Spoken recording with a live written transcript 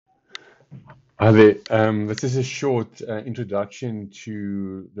Hi there. This is a short introduction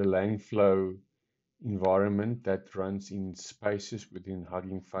to the LangFlow environment that runs in Spaces within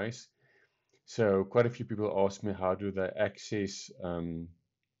Hugging Face. So quite a few people ask me, how do they access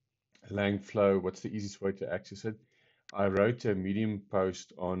LangFlow? What's the easiest way to access it? I wrote a Medium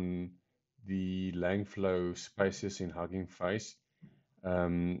post on the LangFlow Spaces in Hugging Face,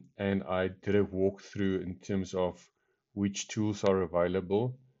 and I did a walkthrough in terms of which tools are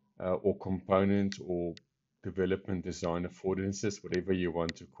available, or components or development design affordances, whatever you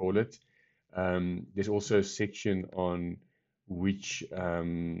want to call it. There's also a section on which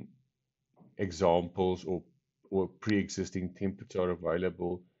examples or pre-existing templates are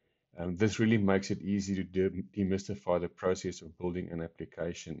available. This really makes it easy to demystify the process of building an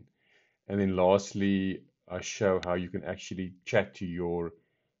application. And then lastly, I show how you can actually chat to your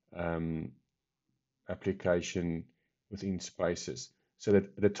um, application within Spaces. So that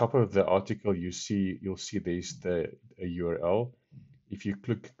at the top of the article, you'll see there's a URL. If you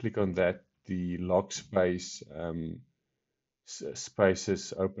click on that, the log space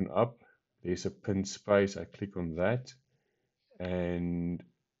spaces open up. There's a pinned space. I click on that, and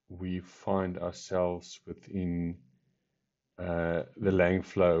we find ourselves within the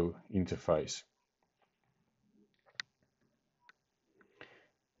LangFlow interface.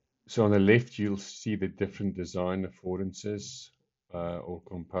 So on the left, you'll see the different design affordances or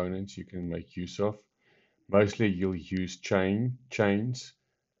components you can make use of. Mostly you'll use chains,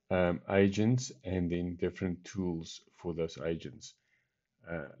 agents, and then different tools for those agents.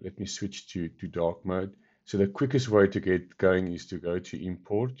 Let me switch to dark mode. So the quickest way to get going is to go to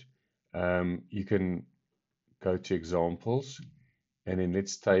import. You can go to examples, and then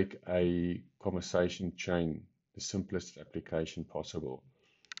let's take a conversation chain, the simplest application possible.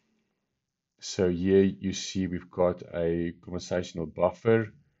 So here you see we've got a conversational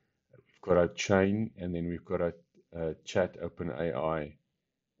buffer, we've got a chain, and then we've got a chat OpenAI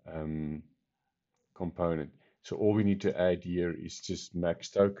um, component. So all we need to add here is just max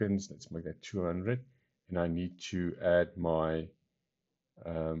tokens. Let's make that 200. And I need to add my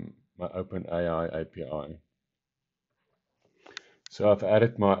OpenAI API. So I've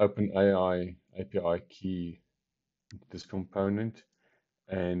added my OpenAI API key into this component.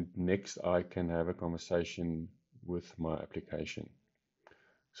 And next I can have a conversation with my application.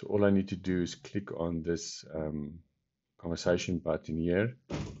 So all I need to do is click on this conversation button here,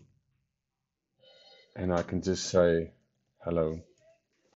 and I can just say hello.